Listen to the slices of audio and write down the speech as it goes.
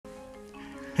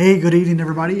Hey, good evening,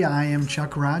 everybody. I am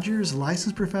Chuck Rogers,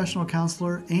 licensed professional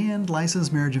counselor and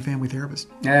licensed marriage and family therapist.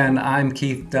 And I'm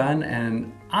Keith Dunn,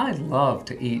 and I love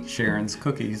to eat Sharon's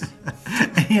cookies.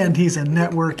 And he's a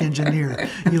network engineer.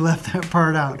 You left that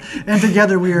part out. And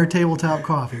together we are Tabletop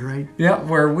Coffee, right? Yeah,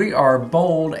 where we are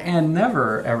bold and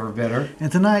never, ever bitter.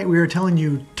 And tonight we are telling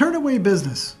you, turn away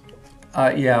business.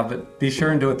 Yeah, but be sure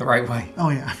and do it the right way. Oh,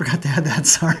 yeah, I forgot to add that.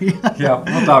 Sorry. Yeah, we'll talk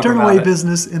about it. Turn away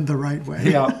business in the right way.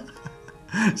 Yeah.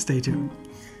 Stay tuned.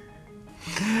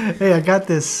 Hey, I got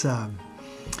this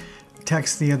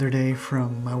text the other day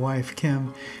from my wife,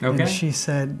 Kim. Okay. And she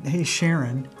said, hey,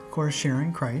 Sharon, of course,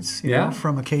 Sharon Kreitz, you Yeah. know,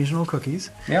 from Occasional Cookies.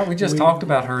 Yeah, we just talked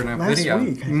about her in a last video. Last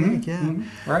week, I think, yeah.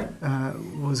 Mm-hmm. Right.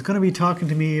 Was going to be talking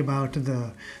to me about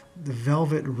the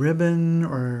velvet ribbon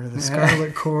or the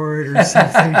scarlet cord or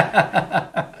something.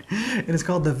 And it's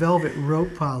called the velvet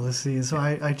rope policy. And so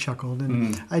I chuckled.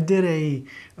 And I did a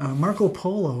Marco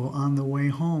Polo on the way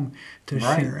home to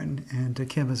Sharon and to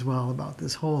Kim as well about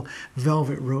this whole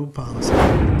velvet rope policy.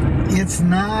 It's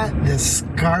not the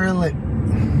scarlet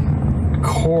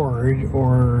cord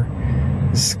or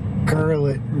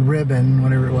scarlet ribbon,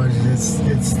 whatever it was.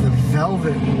 It's the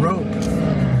velvet rope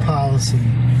policy.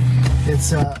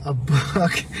 It's a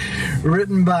book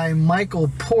written by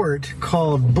Michael Port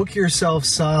called Book Yourself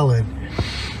Solid.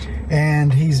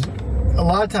 And a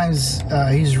lot of times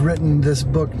he's written this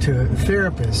book to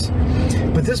therapists.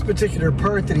 But this particular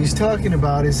part that he's talking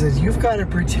about is that you've got to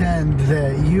pretend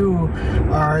that you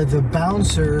are the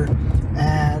bouncer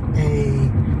at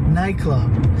a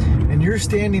nightclub. And you're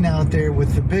standing out there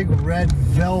with the big red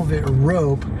velvet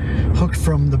rope hooked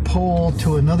from the pole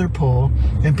to another pole,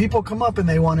 and people come up and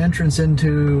they want entrance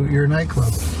into your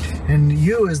nightclub. And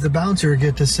you as the bouncer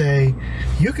get to say,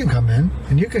 you can come in,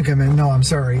 and you can come in. No, I'm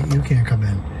sorry, you can't come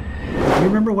in. You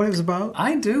remember what it was about?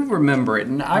 I do remember it,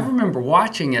 and I remember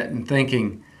watching it and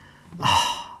thinking,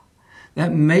 oh,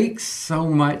 that makes so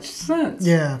much sense.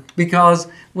 Yeah. Because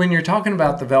when you're talking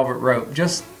about the velvet rope,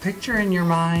 just picture in your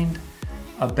mind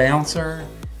a bouncer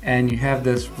and you have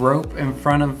this rope in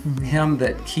front of him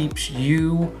that keeps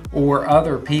you or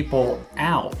other people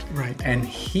out. Right. And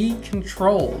he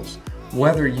controls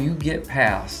whether you get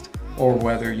past or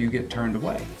whether you get turned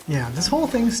away. Yeah, this whole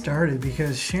thing started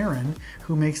because Sharon,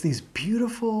 who makes these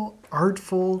beautiful,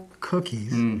 artful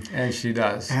cookies. As she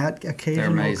does. At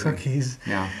Occasional Cookies.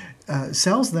 Yeah.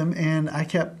 Sells them, and I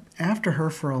kept after her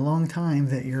for a long time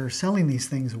that you're selling these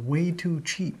things way too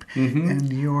cheap,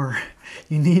 and you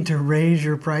need to raise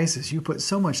your prices. You put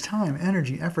so much time,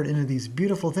 energy, effort into these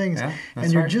beautiful things,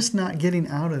 and you're just not getting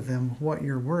out of them what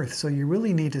you're worth. So you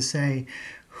really need to say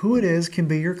who it is can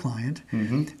be your client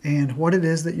and what it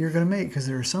is that you're going to make, because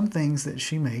there are some things that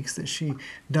she makes that she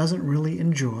doesn't really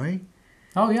enjoy.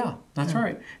 Oh, yeah, that's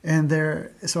right. And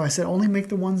so I said, only make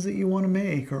the ones that you want to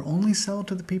make, or only sell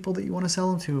to the people that you want to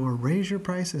sell them to, or raise your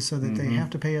prices so that they have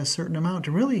to pay a certain amount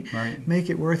to really make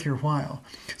it worth your while.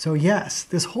 So yes,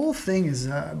 this whole thing is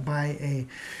about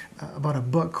a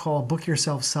book called Book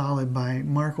Yourself Solid by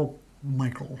Michael.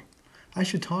 I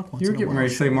should talk once in a while. You're getting ready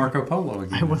to say Marco Polo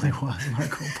again. I really was,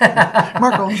 Marco Polo.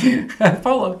 Marco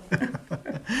Polo.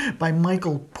 By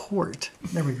Michael Port.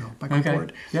 There we go, Michael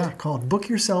Port. Yeah. Called Book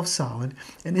Yourself Solid.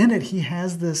 And in it, he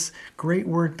has this great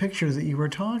word picture that you were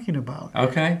talking about.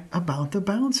 Okay. About the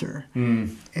bouncer.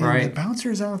 And the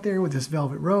bouncer's out there with this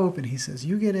velvet rope, and he says,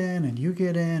 you get in, and you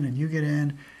get in, and you get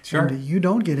in. Sure. And you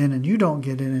don't get in, and you don't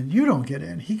get in, and you don't get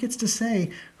in. He gets to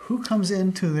say who comes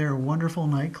into their wonderful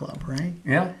nightclub, right?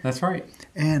 Yeah, that's right.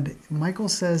 And Michael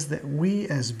says that we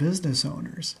as business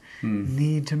owners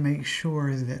need to make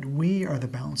sure that we are the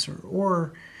bouncer.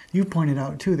 Or you pointed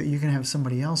out, too, that you can have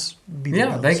somebody else be the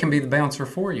bouncer. Yeah, they can be the bouncer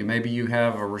for you. Maybe you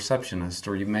have a receptionist,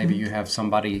 or maybe you have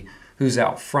somebody who's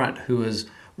out front who is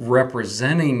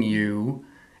representing you,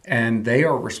 and they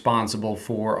are responsible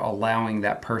for allowing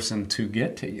that person to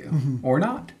get to you or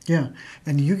not. Yeah,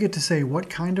 and you get to say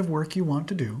what kind of work you want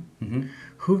to do,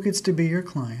 who gets to be your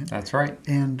client. That's right.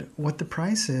 And what the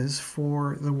price is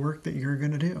for the work that you're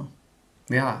going to do.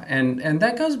 Yeah, and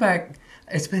that goes back,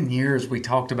 it's been years we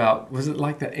talked about, was it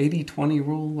like the 80-20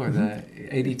 rule or the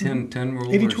 80-10-10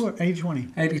 rule?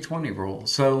 80-20. 80-20 rule.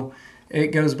 So it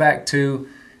goes back to,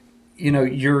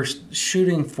 you're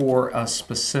shooting for a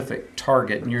specific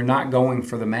target and you're not going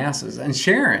for the masses. And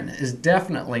Sharon is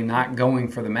definitely not going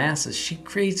for the masses. She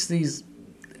creates these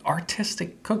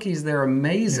artistic cookies. They're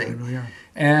amazing. Yeah, they really are.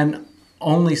 And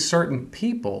only certain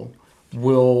people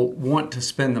will want to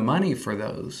spend the money for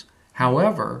those.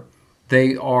 However,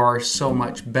 they are so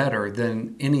much better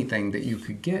than anything that you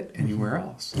could get anywhere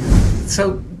else.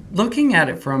 So looking at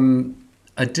it from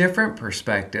a different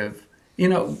perspective, you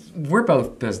know, we're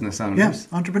both business owners. Yes,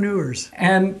 entrepreneurs.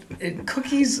 And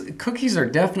cookies are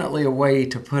definitely a way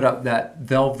to put up that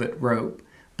velvet rope.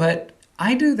 But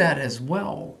I do that as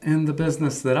well in the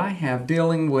business that I have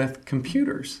dealing with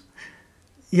computers.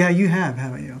 Yeah, you have,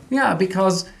 haven't you? Yeah,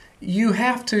 because you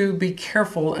have to be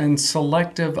careful and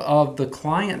selective of the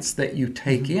clients that you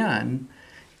take in,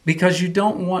 because you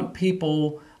don't want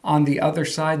people on the other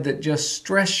side that just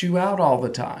stress you out all the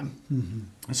time.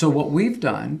 So what we've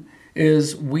done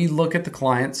is we look at the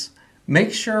clients,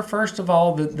 make sure first of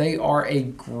all that they are a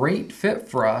great fit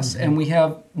for us, and we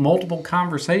have multiple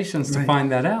conversations to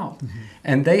find that out.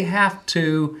 And they have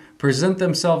to present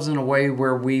themselves in a way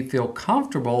where we feel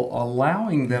comfortable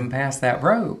allowing them past that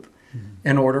rope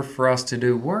in order for us to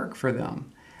do work for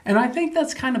them. And I think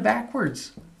that's kind of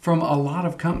backwards from a lot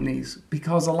of companies,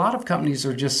 because a lot of companies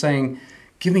are just saying,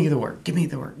 give me the work, give me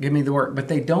the work, give me the work, but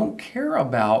they don't care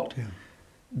about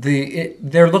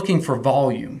they're looking for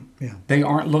volume. They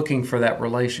aren't looking for that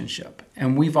relationship.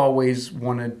 And we've always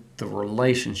wanted the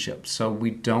relationship, so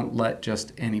we don't let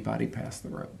just anybody pass the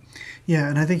rope. Yeah,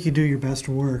 and I think you do your best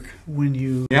work when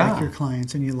you like your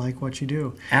clients and you like what you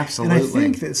do. Absolutely. And I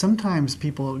think that sometimes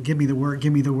people, give me the work,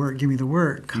 give me the work, give me the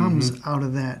work, comes out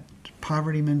of that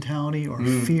poverty mentality or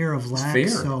fear of lack. Fear.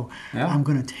 So I'm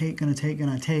going to take,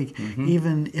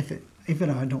 even if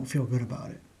I don't feel good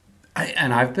about it.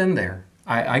 And I've been there.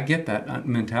 I get that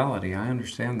mentality. I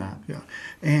understand that. Yeah.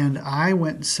 And I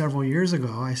went several years ago,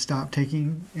 I stopped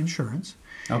taking insurance.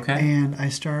 Okay. And I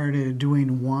started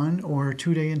doing 1 or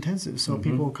 2 day intensives. So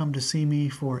people will come to see me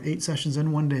for 8 sessions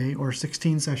in 1 day or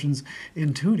 16 sessions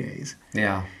in 2 days.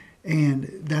 Yeah. And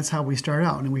that's how we start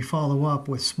out. And we follow up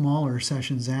with smaller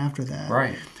sessions after that.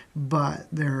 Right. But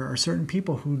there are certain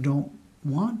people who don't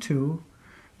want to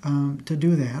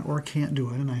do that or can't do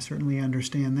it. And I certainly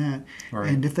understand that. Right.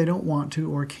 And if they don't want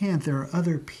to or can't, there are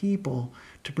other people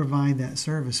to provide that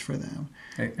service for them.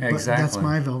 Exactly. But that's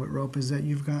my velvet rope, is that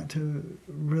you've got to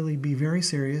really be very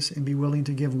serious and be willing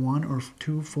to give 1 or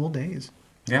 2 full days.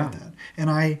 Yeah. That.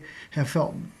 And I have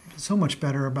felt so much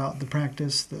better about the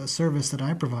practice, the service that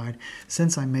I provide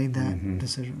since I made that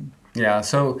decision. Yeah,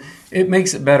 so it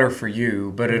makes it better for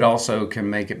you, but it also can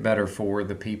make it better for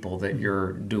the people that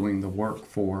you're doing the work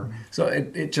for. So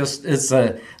it's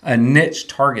a niche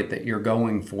target that you're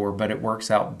going for, but it works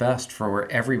out best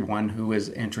for everyone who is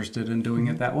interested in doing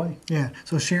it that way. Yeah,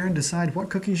 so Sharon, decide what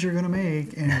cookies you're going to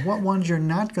make and what ones you're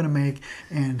not going to make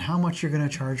and how much you're going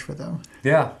to charge for them.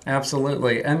 Yeah,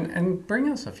 absolutely. And bring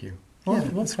us a few. We'll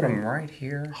put them right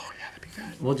here. Oh, yeah, that'd be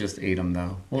good. We'll just eat them,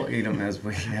 though. We'll eat them as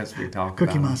we talk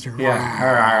Cookie about Monster. them.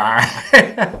 Yeah.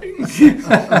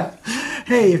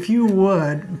 Hey, if you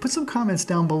would, put some comments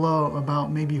down below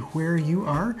about maybe where you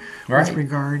are with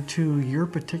regard to your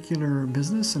particular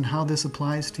business and how this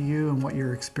applies to you and what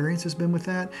your experience has been with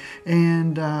that.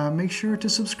 And make sure to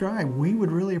subscribe. We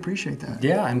would really appreciate that.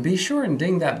 Yeah, and be sure and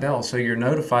ding that bell so you're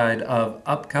notified of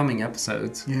upcoming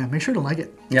episodes. Yeah, make sure to like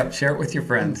it. Yep, share it with your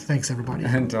friends. Thanks, everybody.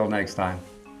 Until next time.